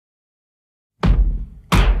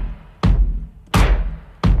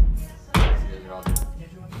Here, I'll do it.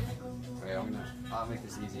 Okay, I'll make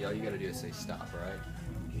this easy. All you gotta do is say stop, alright?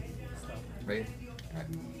 Stop. Ready? Alright.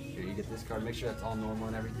 Here, you get this card. Make sure that's all normal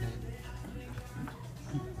and everything.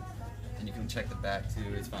 And you can check the back too.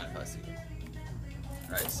 It's fine if I see it.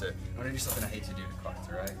 Alright, so I'm gonna do something I hate to do to cards,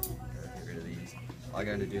 alright? Get rid of these. All I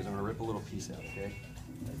gotta do is I'm gonna rip a little piece out, okay?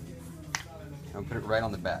 I'm gonna put it right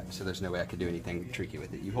on the back, so there's no way I could do anything tricky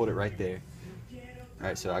with it. You hold it right there.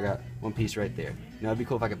 Alright, so I got one piece right there. Now it'd be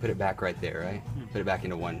cool if I could put it back right there, right? Put it back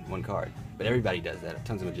into one card. But everybody does that.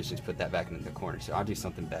 Tons of magicians put that back into the corner. So I'll do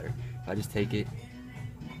something better. If I just take it,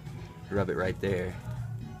 rub it right there.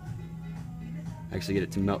 Actually get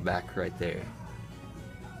it to melt back right there.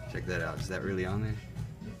 Check that out. Is that really on there?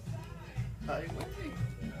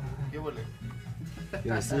 You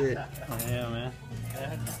wanna see it? Yeah, man.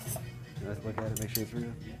 Let's look at it, make sure it's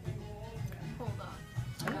real. Hold on.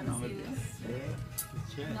 I gotta see this.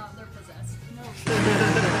 Shit. No, they're possessed. No.